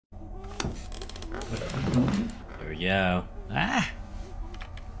go. Ah!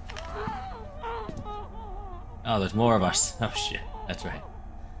 Oh, there's more of us. Oh shit, that's right.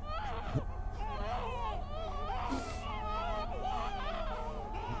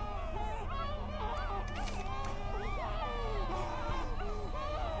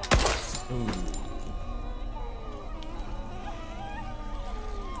 Ooh.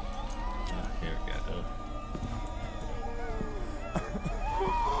 Oh, here we go.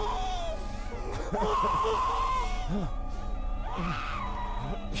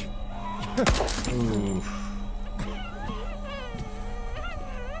 Ooh.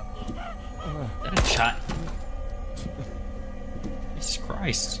 That a shot? Jesus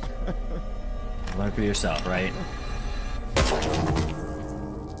Christ. Learn for yourself, right?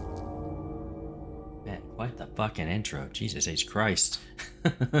 Man, quite the fucking intro. Jesus H. Christ.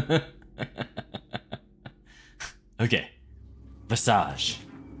 Okay. Visage.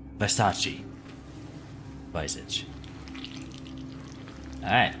 Visage. Visage.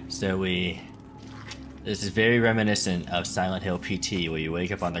 Alright, so this is very reminiscent of Silent Hill PT, where you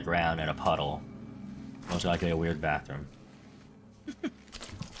wake up on the ground in a puddle. Most likely a weird bathroom.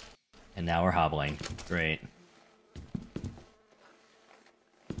 And now we're hobbling. Great.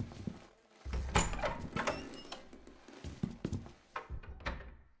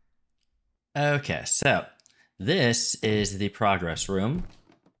 Okay, so this is the progress room.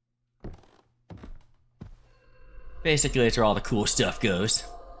 Basically, it's where all the cool stuff goes.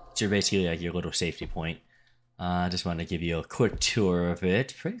 It's basically like your little safety point. I just wanted to give you a quick tour of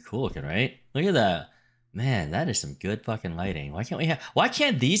it. Pretty cool looking, right? Look at that. Man, that is some good fucking lighting. Why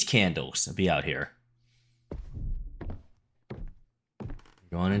can't these candles be out here?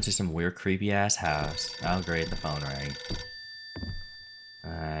 Going into some weird creepy ass house. Oh great, the phone rang.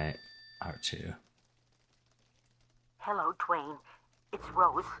 Alright, R2. Hello, Dwayne. It's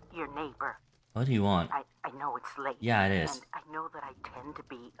Rose, your neighbor. What do you want? I know it's late. Yeah, it is. And I know that I tend to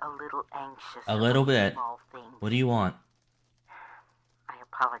be a little anxious. A little bit. Small things. What do you want? I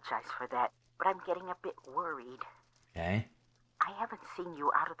apologize for that, but I'm getting a bit worried. Okay. I haven't seen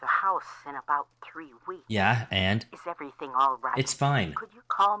you out of the house in about 3 weeks. Yeah, and? Is everything all right? It's fine. Could you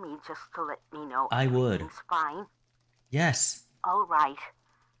call me just to let me know I would. everything's fine? Yes. All right.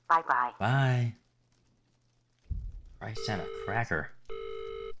 Bye-bye. Bye. Christ on a cracker.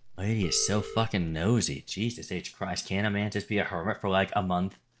 Lady is so fucking nosy. Jesus H. Christ. Can a man just be a hermit for like a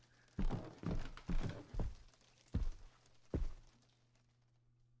month?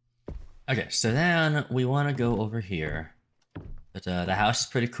 Okay, so then we want to go over here. But the house is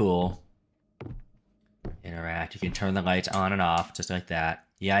pretty cool. Interact. You can turn the lights on and off, just like that.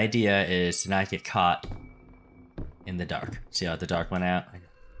 The idea is to not get caught in the dark. See how the dark went out?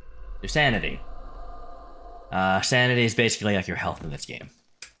 Your sanity. Sanity is basically like your health in this game.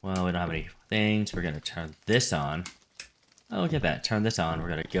 Well, we don't have any things. We're going to turn this on. Oh, look at that. Turn this on. We're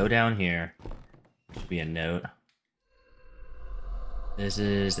going to go down here. Should be a note. This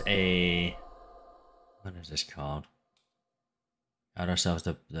is a... What is this called? Got ourselves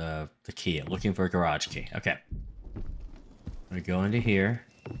the key. Looking for a garage key. Okay. I'm going to go into here.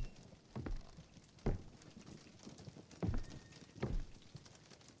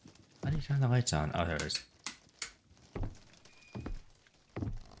 How do you turn the lights on? Oh, there it is.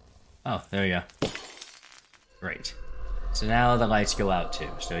 Oh, there you go. Great. So now the lights go out too,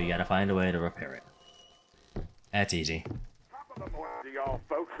 so you gotta find a way to repair it. That's easy. Gotta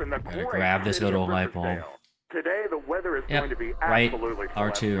grab this little light bulb. Today the weather is going to be right. absolutely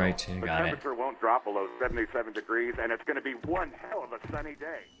R2, right 2, got it. The temperature won't drop below 77 degrees, and it's going to be one hell of a sunny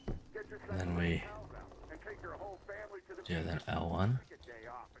day. And then we do then L1.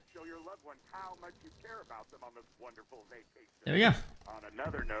 There we go.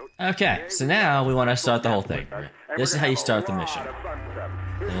 Okay, so now we want to start the whole thing. This is how you start the mission.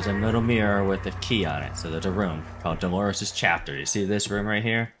 There's a little mirror with a key on it. So there's a room called Dolores' Chapter. You see this room right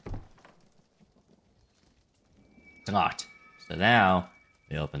here? It's locked. So now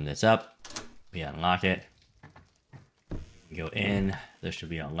we open this up. We unlock it. We go in. There should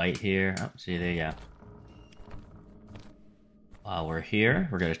be a light here. Oh, see, there you go. While we're here,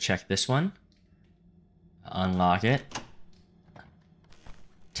 we're going to check this one. Unlock it.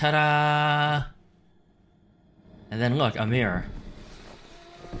 Ta-da! And then look, a mirror.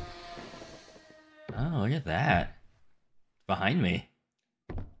 Oh, look at that. Behind me.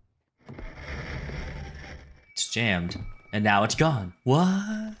 It's jammed. And now it's gone.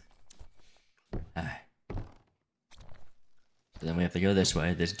 What? Alright. So then we have to go this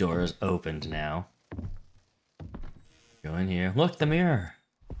way. This door is opened now. Go in here. Look, the mirror!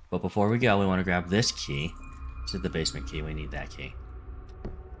 But before we go, we want to grab this key. This is the basement key. We need that key.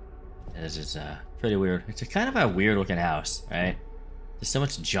 This is pretty weird. It's a kind of a weird looking house, right? There's so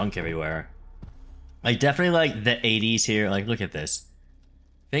much junk everywhere. Like, definitely like the 80s here. Like, look at this.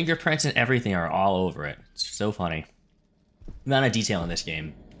 Fingerprints and everything are all over it. It's so funny. Amount of detail in this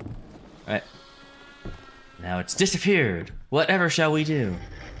game. Right. Now it's disappeared. Whatever shall we do?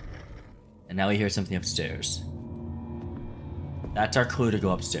 And now we hear something upstairs. That's our clue to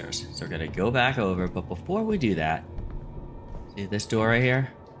go upstairs. So we're gonna go back over, but before we do that, see this door right here?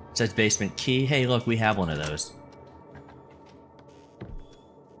 It says basement key. Hey, look, we have one of those.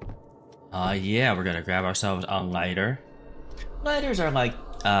 Yeah, we're gonna grab ourselves a lighter. Lighters are like,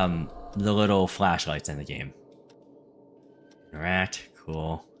 the little flashlights in the game. Interact,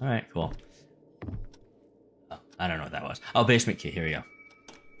 cool. Alright, cool. Oh, I don't know what that was. Oh, basement key, here we go.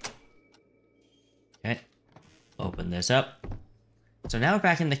 Okay, open this up. So now we're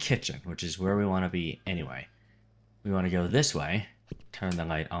back in the kitchen, which is where we want to be anyway. We want to go this way, turn the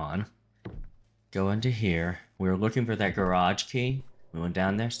light on, go into here. We were looking for that garage key. We went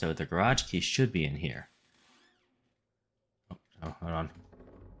down there, so the garage key should be in here. Oh, hold on.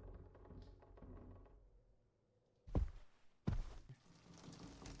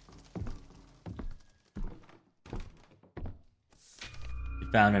 We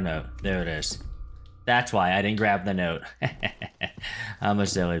found a note. There it is. That's why I didn't grab the note. I'm a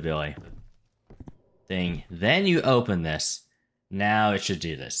silly Billy. Thing. Then you open this. Now it should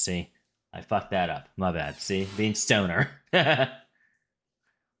do this. See? I fucked that up. My bad. See? Being stoner.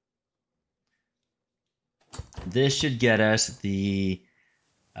 This should get us the...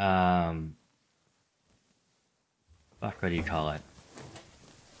 Fuck, what do you call it?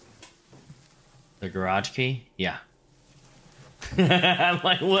 The garage key? Yeah. I'm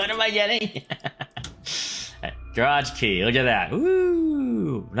like, what am I getting? Garage key, look at that.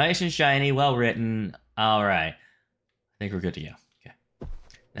 Woo! Nice and shiny, well written. Alright. I think we're good to go. Okay.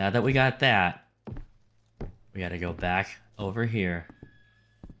 Now that we got that, we gotta go back over here.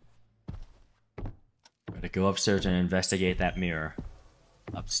 We're gonna go upstairs and investigate that mirror.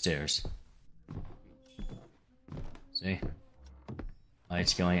 Upstairs. See?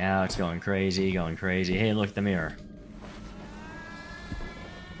 Lights going out, it's going crazy, going crazy. Hey, look at the mirror.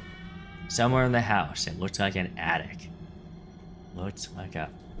 Somewhere in the house, it looks like an attic. Looks like a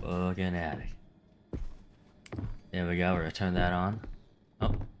fucking attic. There we go, we're gonna turn that on.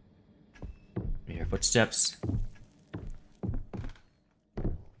 Oh. We hear footsteps.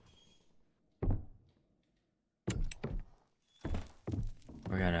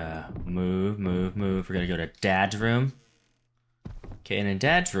 We're gonna move. We're gonna go to Dad's room. Okay, and in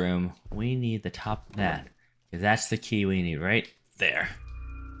Dad's room, we need the top of that. Because that's the key we need right there.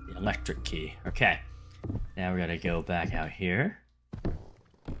 The electric key. Okay. Now we gotta go back out here.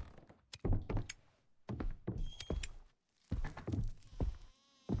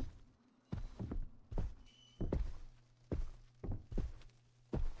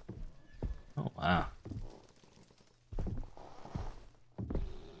 Oh, wow.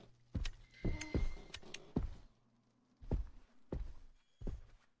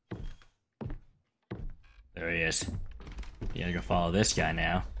 There he is. You gotta go follow this guy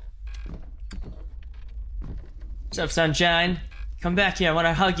now. What's up, sunshine? Come back here, I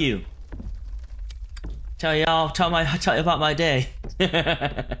wanna hug you. Tell you about my day.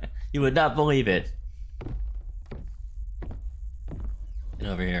 You would not believe it. Get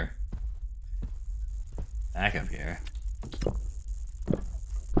over here. Back up here.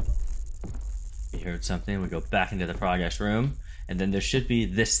 You heard something, we go back into the progress room, and then there should be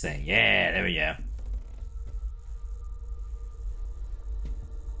this thing. Yeah, there we go.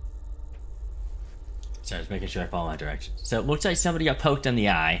 So I was making sure I follow my directions. So it looks like somebody got poked in the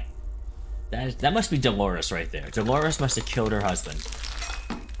eye. That must be Dolores right there. Dolores must have killed her husband.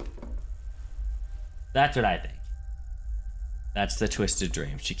 That's what I think. That's the twisted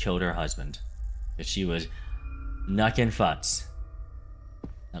dream. She killed her husband. Because she was knucking futs.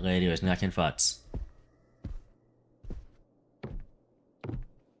 That lady was knucking futs.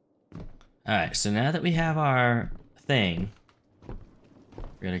 Alright, so now that we have our thing, we're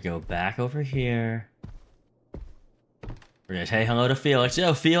gonna go back over here. We're gonna say hello to Felix.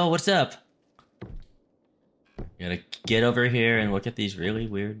 Yo, Phil, what's up? You gotta get over here and look at these really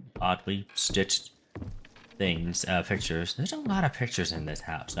weird, oddly stitched things, pictures. There's a lot of pictures in this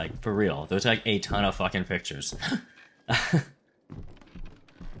house, like, for real. There's like a ton of fucking pictures.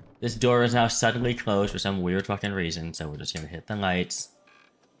 This door is now suddenly closed for some weird fucking reason, so we're just gonna hit the lights.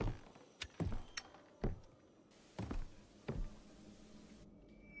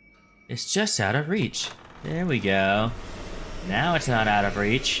 It's just out of reach. There we go. Now it's not out of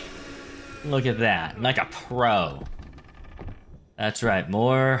reach. Look at that. Like a pro. That's right.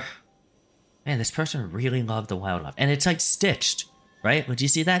 More Man, this person really loved the wildlife. And it's like stitched, right? Would you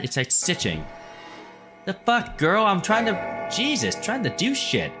see that? It's like stitching. The fuck, girl? I'm trying to... Jesus, trying to do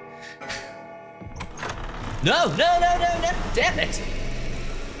shit. No, no, no, no, no! Damn it!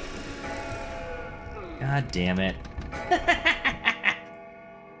 God damn it.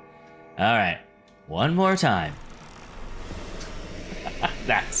 Alright. One more time.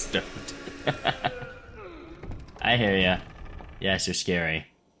 That's stoked. I hear ya. Yes, you're scary.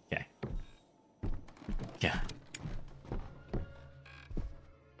 Okay. Yeah.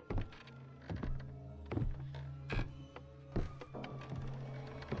 If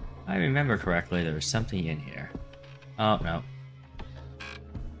I remember correctly, there was something in here. Oh, no.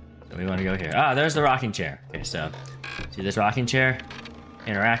 So we want to go here. Ah, there's the rocking chair. Okay, so see this rocking chair?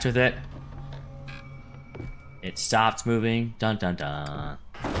 Interact with it. It stops moving. Dun dun dun.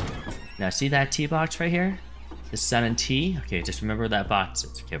 Now see that T box right here? The sun and T? Okay, just remember where that box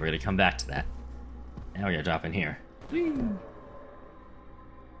is. Okay, we're gonna come back to that. Now we're gonna drop in here. Whee!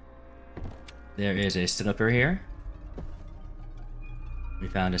 There is a slipper here. We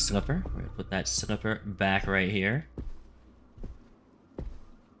found a slipper. We're gonna put that slipper back right here.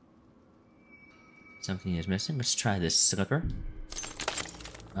 Something is missing. Let's try this slipper.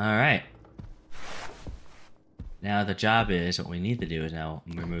 Alright. Now the job is, what we need to do is now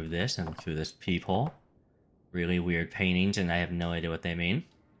remove this and look through this peephole. Really weird paintings, and I have no idea what they mean.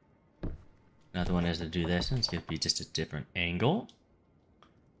 Another one is to do this, and it's going to be just a different angle.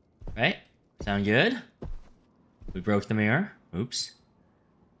 Right? Sound good? We broke the mirror. Oops.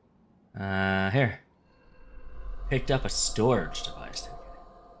 Here. Picked up a storage device.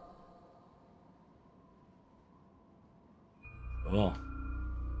 Cool.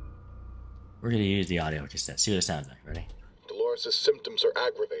 We're gonna use the audio cassette. See what it sounds like. Ready? Dolores' symptoms are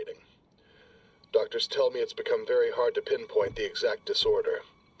aggravating. Doctors tell me it's become very hard to pinpoint the exact disorder.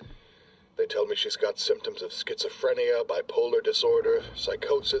 They tell me she's got symptoms of schizophrenia, bipolar disorder,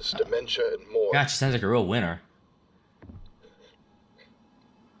 psychosis, dementia, and more. God, she sounds like a real winner.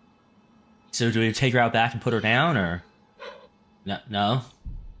 So do we take her out back and put her down, or... No? No?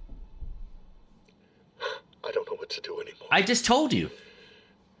 I don't know what to do anymore. I just told you.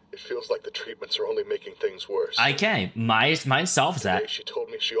 It feels like the treatments are only making things worse. Okay, mine solves that. Today, she told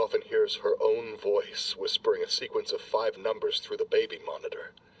me she often hears her own voice whispering a sequence of 5 numbers through the baby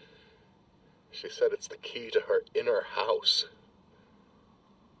monitor. She said it's the key to her inner house.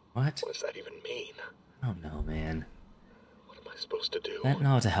 What? What does that even mean? Oh no, man. What am I supposed to do?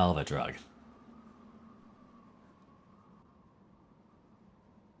 Fentanyl is a hell of a drug.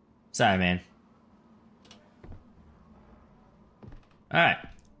 Sorry, man. Alright.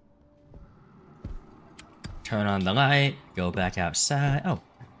 Turn on the light. Go back outside. Oh.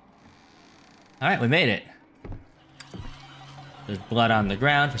 Alright, we made it. There's blood on the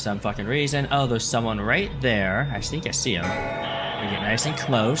ground for some fucking reason. Oh, there's someone right there. I think I see him. We get nice and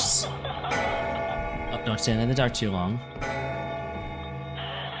close. Oh, don't stand in the dark too long.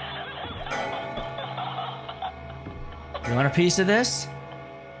 You want a piece of this?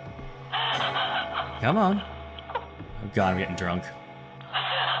 Come on. Oh god, I'm getting drunk.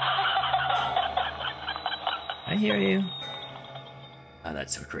 I hear you. Oh,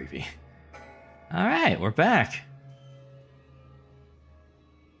 that's so creepy. Alright, we're back.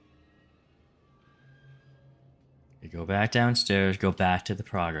 We go back downstairs, go back to the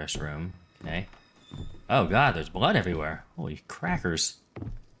progress room. Okay. Oh god, there's blood everywhere. Holy crackers.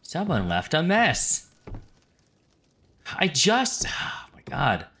 Someone left a mess. Oh my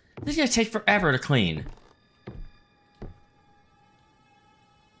god. This is gonna take forever to clean.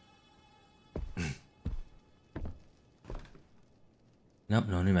 Nope,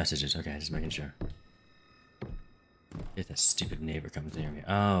 no new messages. Okay, just making sure. If that stupid neighbor comes near me.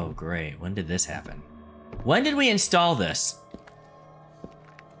 Oh, great. When did this happen? When did we install this?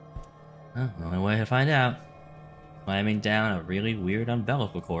 Oh, the only way to find out. Slamming down a really weird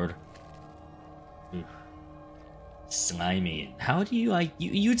umbilical cord. Oof. Slimy. How do you, like,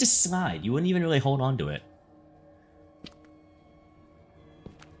 you just slide. You wouldn't even really hold on to it.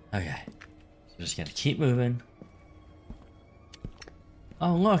 Okay. So just gonna keep moving.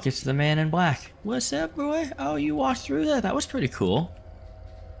 Oh, look, it's the man in black. What's up, boy? Oh, you walked through that? That was pretty cool.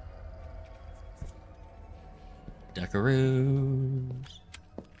 Duckaroos.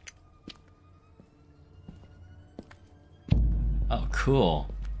 Oh, cool.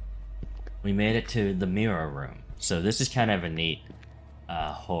 We made it to the mirror room. So this is kind of a neat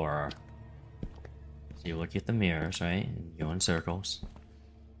horror. So you look at the mirrors, right? And you go in circles.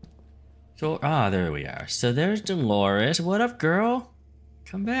 So, there we are. So there's Dolores. What up, girl?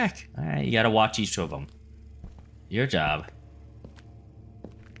 Come back. Alright, you gotta watch each of them. Your job.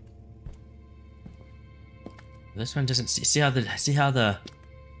 This one doesn't see how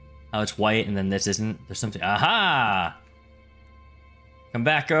it's white and then this isn't. There's something. Aha! Come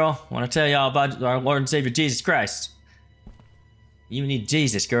back, girl. I want to tell y'all about our Lord and Savior Jesus Christ. You need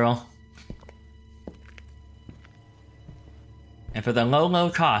Jesus, girl. And for the low, low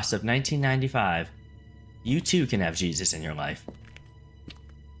cost of $19.95, you too can have Jesus in your life.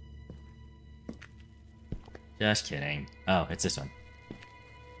 Just kidding. Oh, it's this one.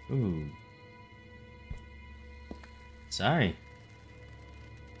 Ooh. Sorry.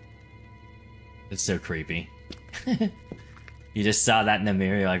 It's so creepy. You just saw that in the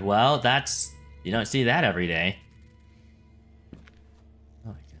mirror, you're like, well, that's... You don't see that every day. Oh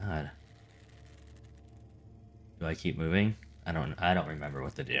my god. Do I keep moving? I don't remember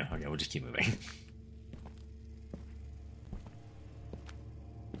what to do. Okay, we'll just keep moving.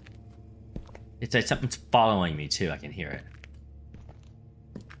 It's like something's following me too, I can hear it.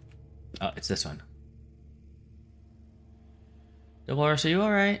 Oh, it's this one. Dolores, are you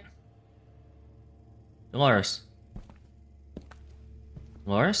alright? Dolores?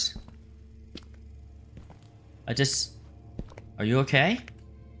 Dolores? Are you okay?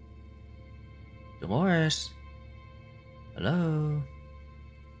 Dolores? Hello?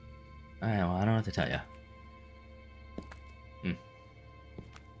 Alright, well, I don't know what to tell you.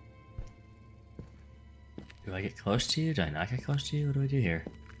 Do I get close to you? Do I not get close to you? What do I do here?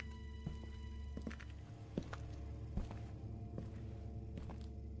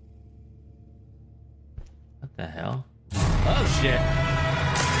 What the hell? Oh shit!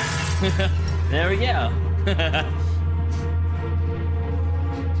 There we go!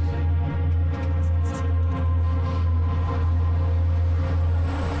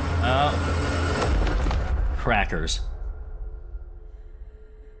 Oh. Crackers.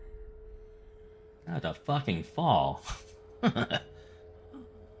 Not a fucking fall. I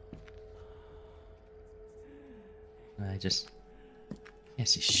just can't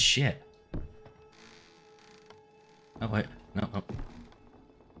see shit. Oh wait, no.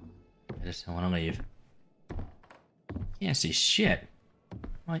 I just don't want to leave. Can't see shit.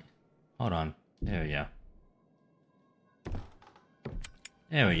 What? Hold on. There we go.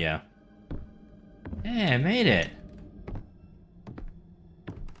 There we go. Hey, I made it.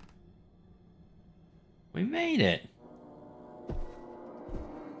 We made it.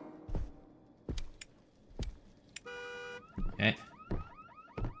 Okay.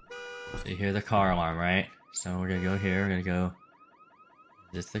 So you hear the car alarm, right? So we're gonna go here, we're gonna go...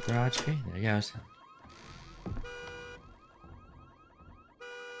 Is this the garage key? There it goes.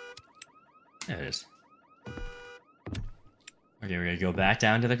 There it is. Okay, we're gonna go back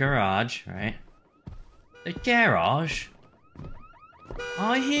down to the garage, right? The garage?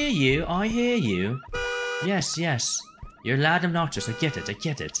 I hear you, I hear you. Yes, yes. You're loud and obnoxious, I get it, I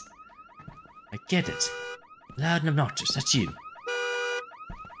get it. I get it. Loud and obnoxious, that's you.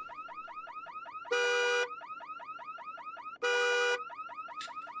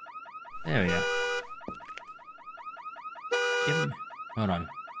 There we go. Give me... Hold on.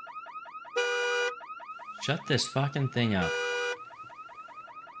 Shut this fucking thing up.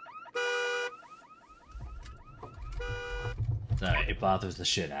 Sorry, it bothers the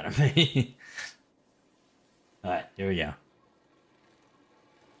shit out of me. Alright, here we go.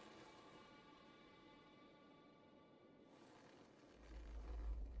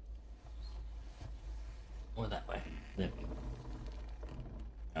 Or that way. There we go.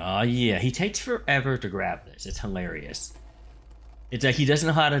 Oh yeah, he takes forever to grab this. It's hilarious. It's like he doesn't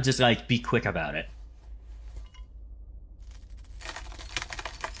know how to just like be quick about it.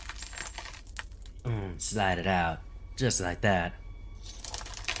 Slide it out. Just like that.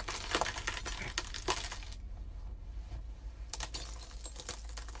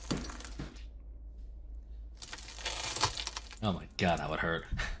 Oh my god, that would hurt.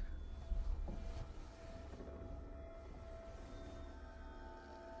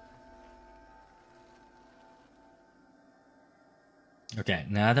 Okay,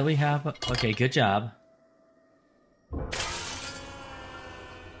 now that we have... Okay, good job.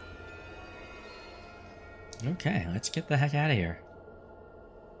 Okay, let's get the heck out of here.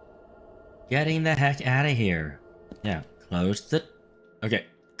 Getting the heck out of here. Yeah, close the... Okay,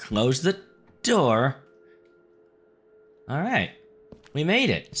 close the door. Alright, we made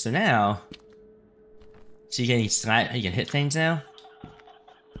it. So now... So you can slide... You can hit things now?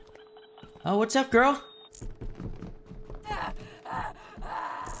 Oh, what's up, girl?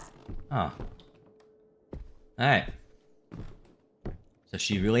 Oh. Alright. So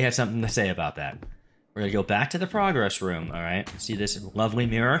she really had something to say about that. We're gonna go back to the progress room, alright? See this lovely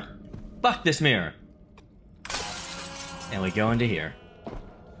mirror? Fuck this mirror! And we go into here.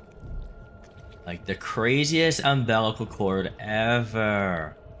 Like the craziest umbilical cord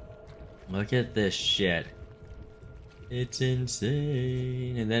ever. Look at this shit. It's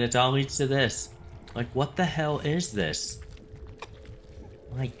insane. And then it all leads to this. Like, what the hell is this?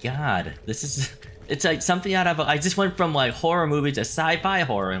 My god. This is... It's like something out of... I just went from, like, horror movie to sci-fi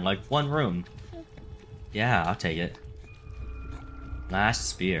horror in, like, one room. Yeah, I'll take it. Last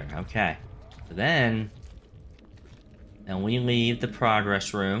spear. Okay. So then... And we leave the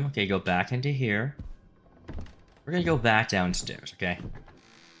progress room. Okay, go back into here. We're gonna go back downstairs, okay?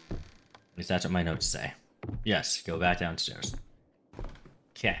 At least that's what my notes say. Yes, go back downstairs.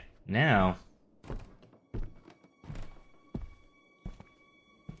 Okay, now...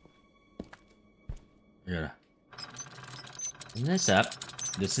 We're gonna... Open this up.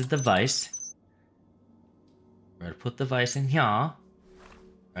 This is the vice. We're gonna put the vice in here.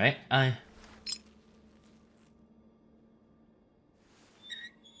 Right?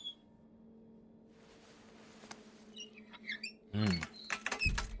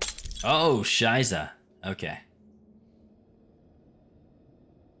 Oh, Shiza. Okay.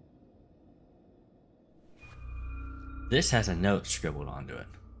 This has a note scribbled onto it.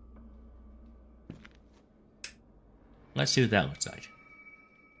 Let's see what that looks like.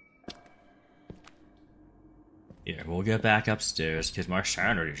 Here, we'll get back upstairs because my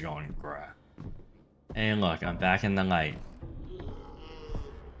sanity's going to cry. Hey, look, I'm back in the light.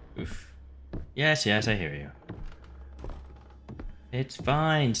 Oof. Yes, yes, I hear you. It's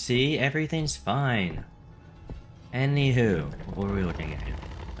fine, see? Everything's fine. Anywho, what are we looking at here?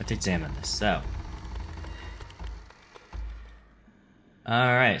 Let's examine this. So.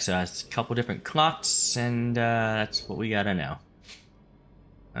 Alright, so that's a couple different clocks, and that's what we gotta know.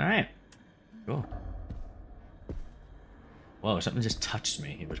 Alright. Cool. Whoa, something just touched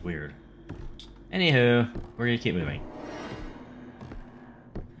me. It was weird. Anywho, we're gonna keep moving.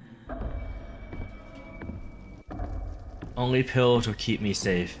 Only pills will keep me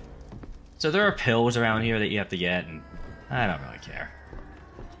safe. So there are pills around here that you have to get, and I don't really care.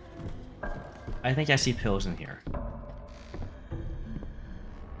 I think I see pills in here.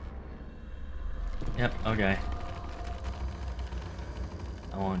 Yep, okay.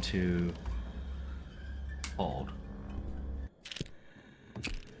 I want to hold.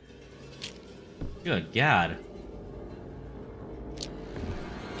 Good God.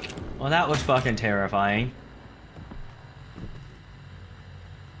 Well, that was fucking terrifying.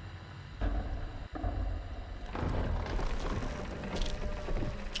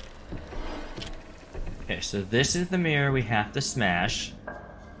 Okay, so this is the mirror we have to smash.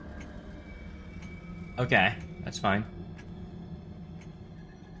 Okay, that's fine.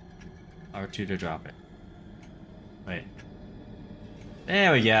 R2 to drop it. Wait.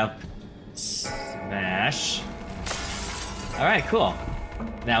 There we go. Smash. Alright, cool.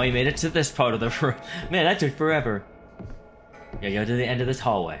 Now we made it to this part of the room. Man, that took forever. Yeah, go to the end of this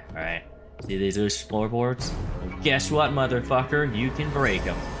hallway. Alright. See these loose floorboards? Well, guess what, motherfucker? You can break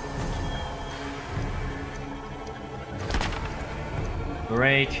them.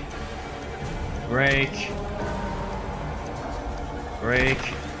 Break. Break. Break.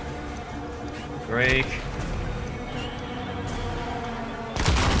 Break.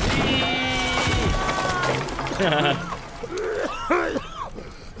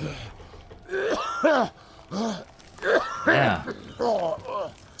 Yeah.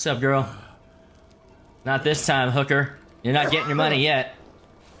 What's up, girl? Not this time, hooker. You're not getting your money yet.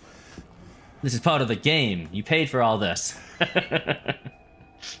 This is part of the game. You paid for all this.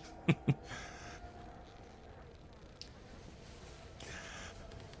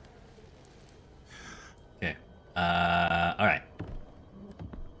 Okay. Alright.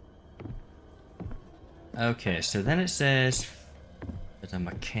 Okay, so then it says there's a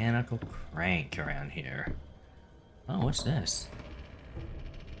mechanical crank around here. Oh, what's this?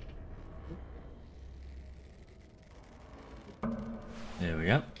 There we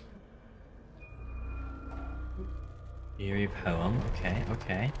go. Eerie poem. Okay,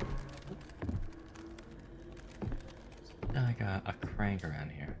 okay. I got a crank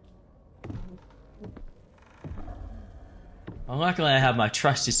around here. Well, luckily I have my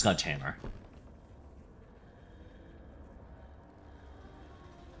trusty sledgehammer.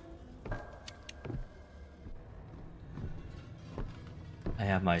 I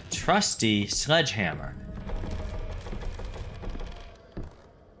have my trusty sledgehammer.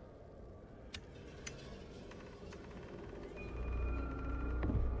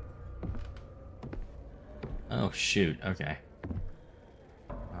 Oh shoot, okay.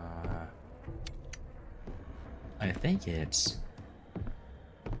 I think it's...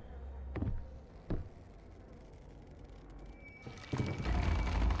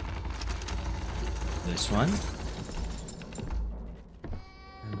 this one.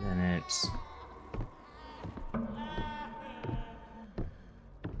 And then it's...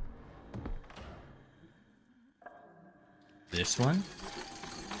 this one.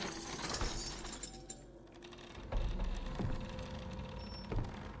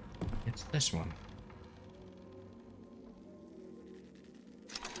 It's this one.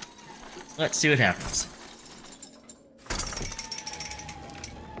 Let's see what happens.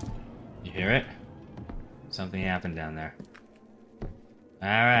 You hear it? Something happened down there.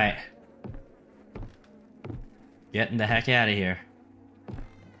 Alright. Getting the heck out of here.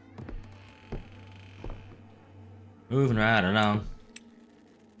 Moving right along.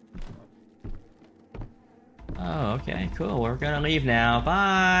 Oh, okay, cool. We're gonna leave now.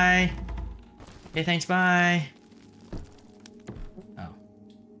 Bye! Okay, thanks, bye! Oh.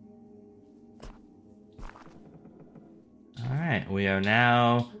 Alright, we are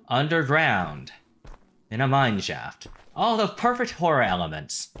now underground. In a mine shaft. All the perfect horror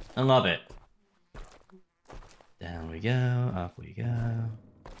elements. I love it. Down we go, up we go.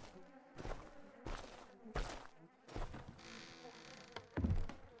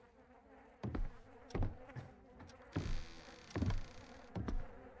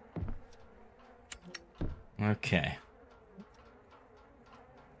 Okay.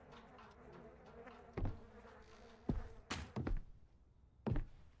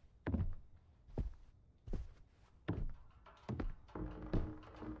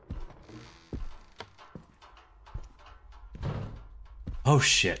 Oh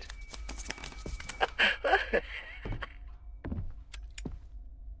shit.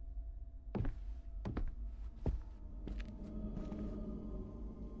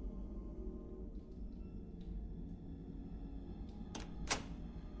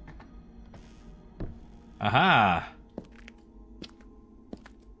 Aha!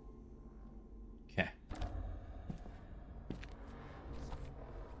 Okay.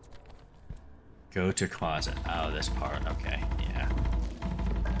 Go to closet. Oh, this part. Okay, yeah.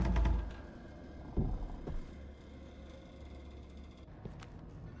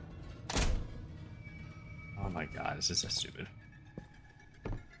 Oh my god, this is so stupid.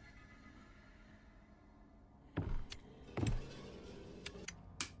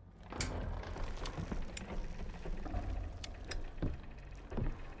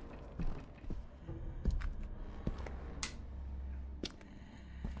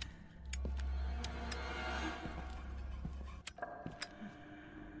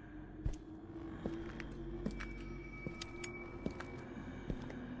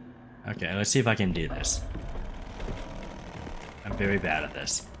 Okay, let's see if I can do this. I'm very bad at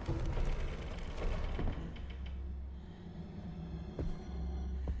this.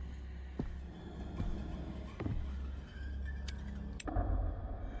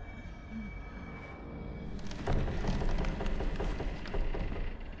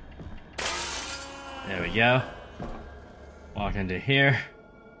 There we go. Walk into here.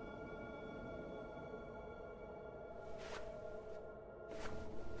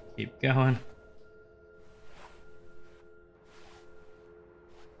 Keep going.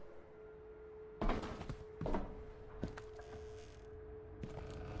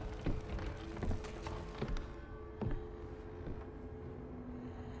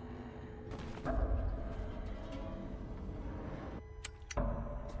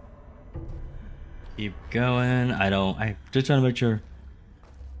 Keep going. I just want to make sure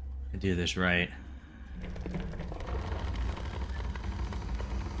I do this right.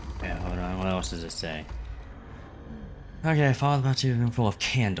 Yeah, hold on. What else does it say? Okay, I followed about to a room full of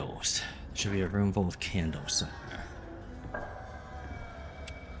candles. There should be a room full of candles somewhere.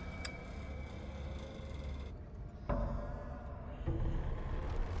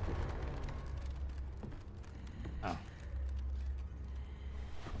 Oh.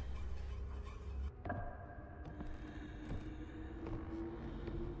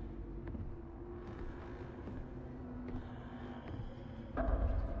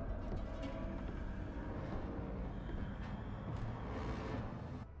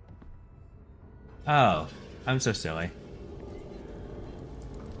 Oh, I'm so silly.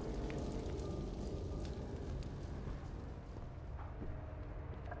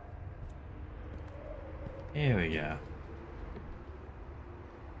 Here we go.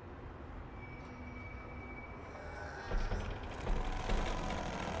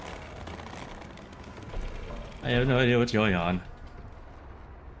 I have no idea what's going on.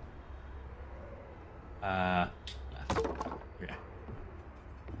 Left. Okay.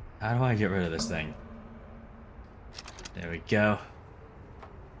 How do I get rid of this thing? There we go.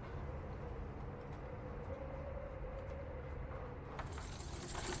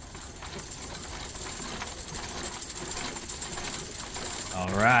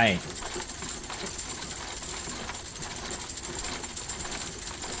 Alright.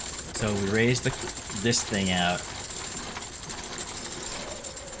 So we raised this thing out.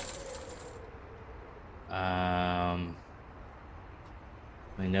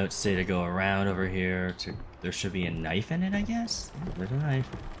 My notes say to go around over here. There should be a knife in it, I guess? Yeah, there's a knife.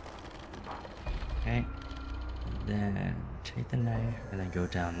 Okay. And then take the knife and then go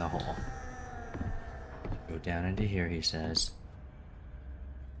down the hole. Go down into here, he says.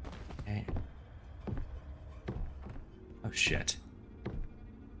 Okay. Oh shit.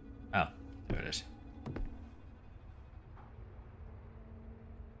 Oh, there it is.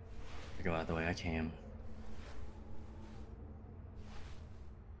 I go out the way I came.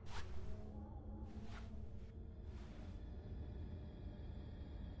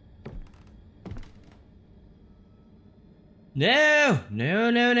 No! No,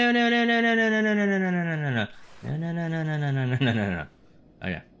 no, no, no, no, no, no, no, no, no, no, no, no, no, no, no. No, no, no, no, no, no, no, no, no, no, no.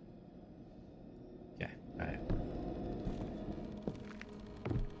 Okay. Okay, alright.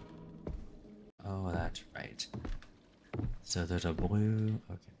 Oh, that's right. So there's a blue...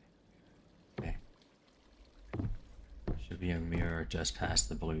 Okay. Okay. Should be a mirror just past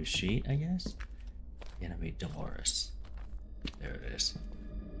the blue sheet, I guess? Enemy Dolores. There it is.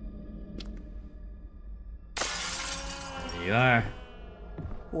 There you are.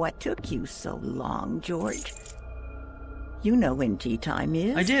 What took you so long, George? You know when tea time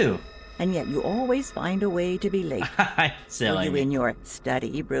is. I do. And yet you always find a way to be late. Were you in your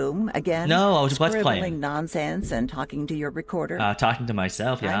study room again? No, I was just scribbling playing. Nonsense and talking to your recorder? Talking to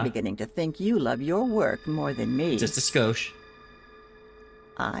myself, yeah. I'm beginning to think you love your work more than me. Just a skosh.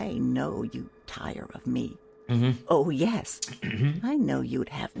 I know you tire of me. Mm-hmm. Oh, yes. I know you'd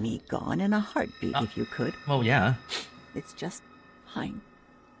have me gone in a heartbeat if you could. Well, yeah. It's just... I'm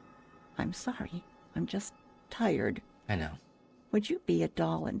sorry. I'm just tired. I know. Would you be a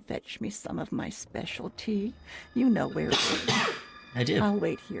doll and fetch me some of my special tea? You know where it is. I do. I'll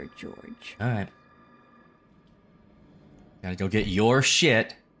wait here, George. Alright. Gotta go get your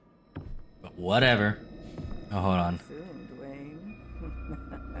shit. But whatever. Oh, hold on.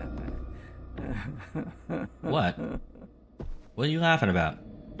 What? What are you laughing about?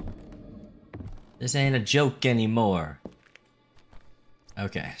 This ain't a joke anymore.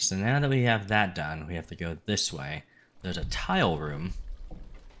 Okay, so now that we have that done, we have to go this way. There's a tile room.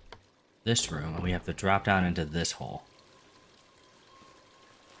 This room, and we have to drop down into this hole.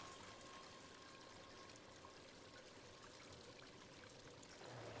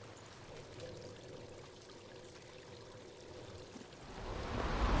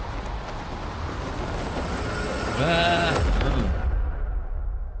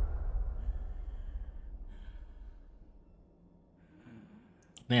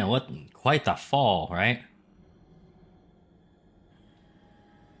 Man, what quite the fall, right?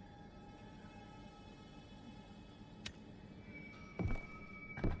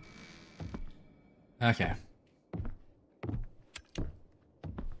 Okay.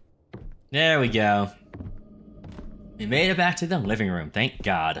 There we go. We made it back to the living room, thank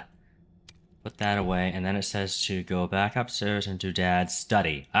God. Put that away, and then it says to go back upstairs and do Dad's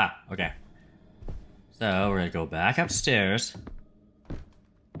study. Ah, okay. So, we're gonna go back upstairs.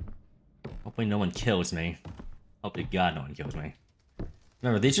 Hopefully no one kills me. Hopefully God no one kills me.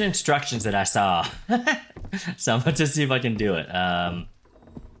 Remember, these are instructions that I saw. So I'm going to see if I can do it. So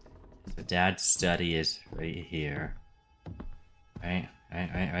Dad's study is right here. Right.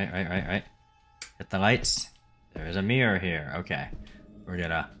 Hit the lights. There's a mirror here. Okay. We're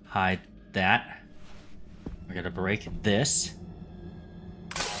gonna hide that. We're gonna break this.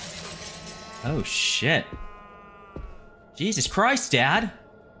 Oh shit. Jesus Christ, Dad!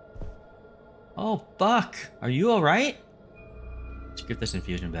 Oh, Buck! Are you alright? Let's get this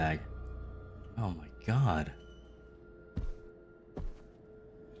infusion bag. Oh my god.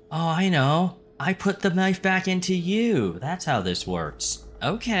 Oh, I know. I put the knife back into you. That's how this works.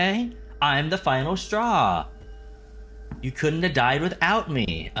 Okay. I'm the final straw. You couldn't have died without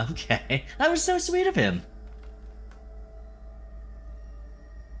me. Okay. That was so sweet of him.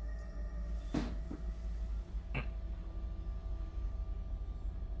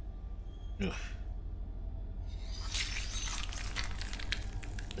 Ugh.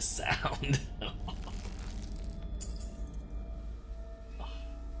 The sound.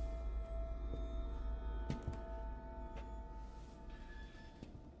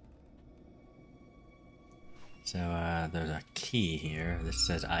 So, there's a key here that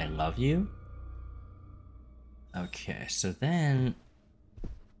says I love you. Okay, so then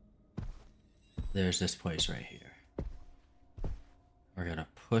there's this place right here. We're gonna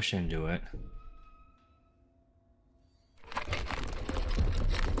push into it.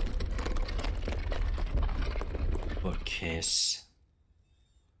 case.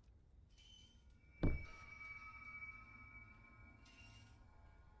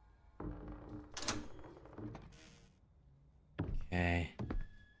 Okay.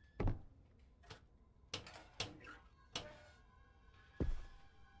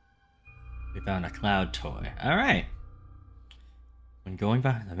 We found a cloud toy. Alright. When going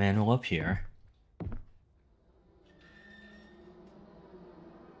by the manual up here.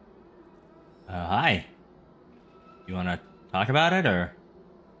 Hi. You wanna talk about it, or?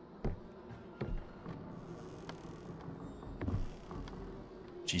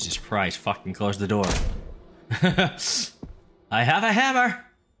 Jesus Christ, fucking close the door. I have a hammer,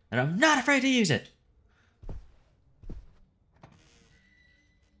 and I'm not afraid to use it.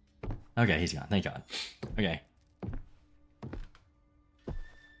 Okay, he's gone, thank God. Okay.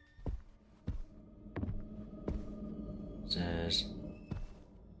 Says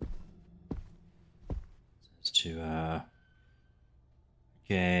to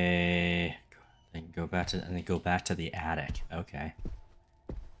okay, then go back to the attic. Okay.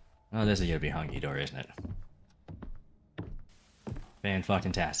 Oh, this is gonna be a hunky door, isn't it?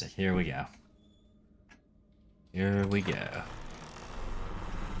 Fan-fucking-tastic. Here we go. Here we go.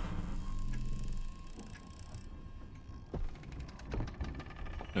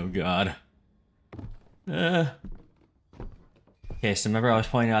 Oh God. Okay, so remember I was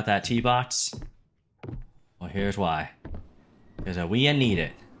pointing out that tea box? Well, here's why. Because we need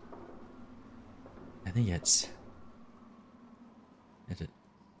it. I think it's... Is it...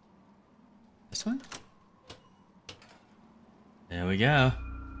 This one? There we go.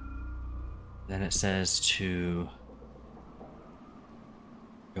 Then it says to...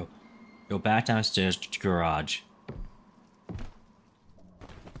 Go back downstairs to the garage.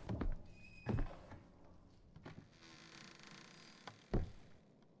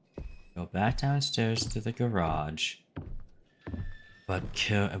 Go back downstairs to the garage. But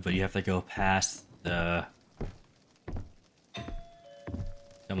you have to go past the...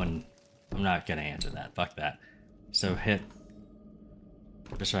 Someone... I'm not gonna answer that. Fuck that. So hit...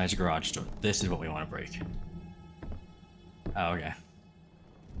 Besides garage door. This is what we want to break. Oh, okay.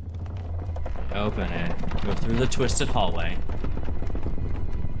 Open it. Go through the twisted hallway.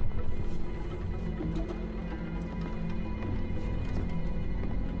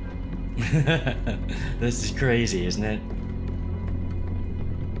 This is crazy, isn't it?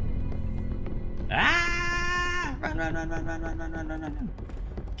 Ah! Run, run, run, run, run, run, run, run, run, run.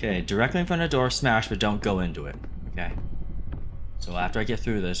 Okay, directly in front of the door, smash, but don't go into it. Okay. So after I get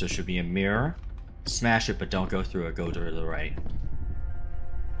through this, there should be a mirror. Smash it, but don't go through it. Go to the right.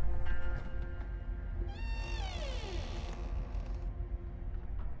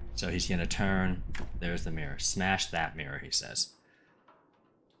 So he's gonna turn. There's the mirror. Smash that mirror, he says.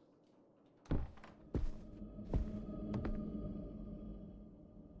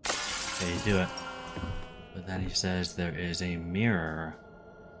 Okay, you do it. But then he says there is a mirror.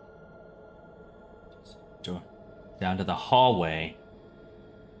 Down to the hallway.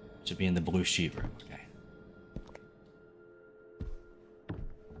 Should be in the blue sheet room. Okay.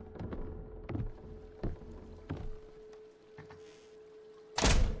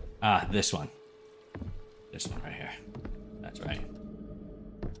 Ah, this one. This one right here. That's right.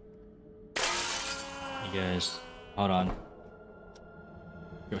 You guys, hold on.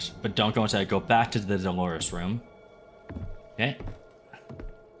 But don't go inside. Go back to the Dolores room. Okay.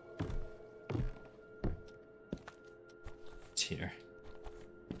 It's here.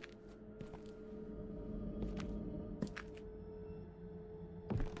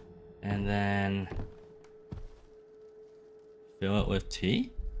 And then fill it with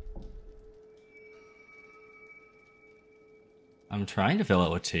tea. I'm trying to fill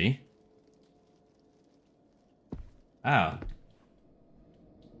it with tea. Oh.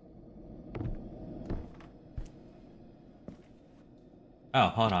 Oh,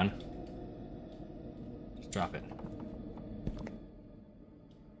 hold on. Just drop it.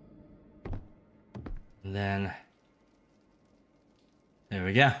 And then there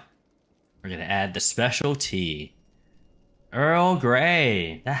we go. We're gonna add the special tea. Earl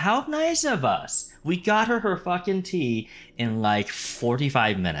Grey. How nice of us. We got her fucking tea in like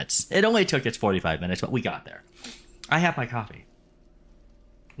 45 minutes. It only took us 45 minutes, but we got there. I have my coffee.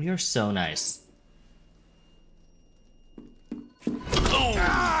 We are so nice.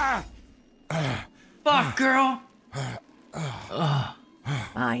 Oh. Fuck, girl.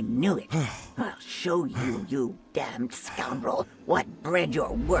 I knew it. I'll show you, you damned scoundrel, what bread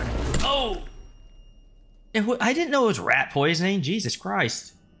you're worth. Oh! I didn't know it was rat poisoning. Jesus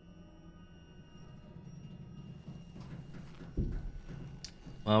Christ.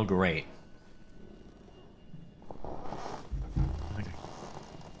 Well, great.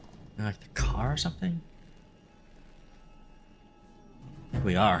 Like the car or something?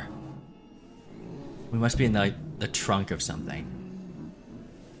 We are. We must be in the trunk of something.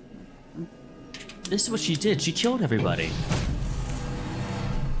 This is what she did. She killed everybody.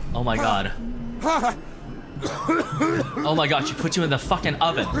 Oh my god. Oh my god, she put you in the fucking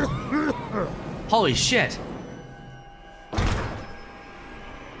oven. Holy shit.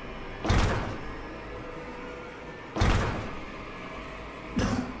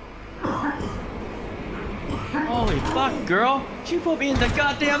 Holy fuck, girl. She put me in the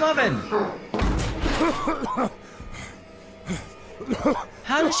goddamn oven.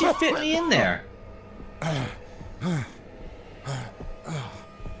 How did she fit me in there?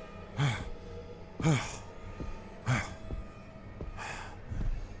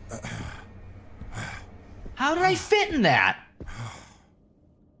 How did I fit in that?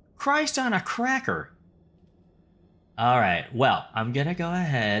 Christ on a cracker. Alright, well, I'm gonna go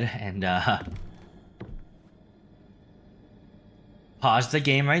ahead and pause the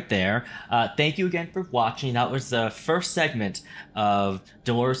game right there. Thank you again for watching. That was the first segment of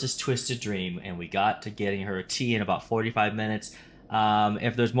Dolores' Twisted Dream, and we got to getting her a tea in about 45 minutes.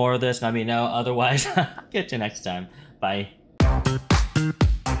 If there's more of this, let me know. Otherwise, I'll get you next time. Bye.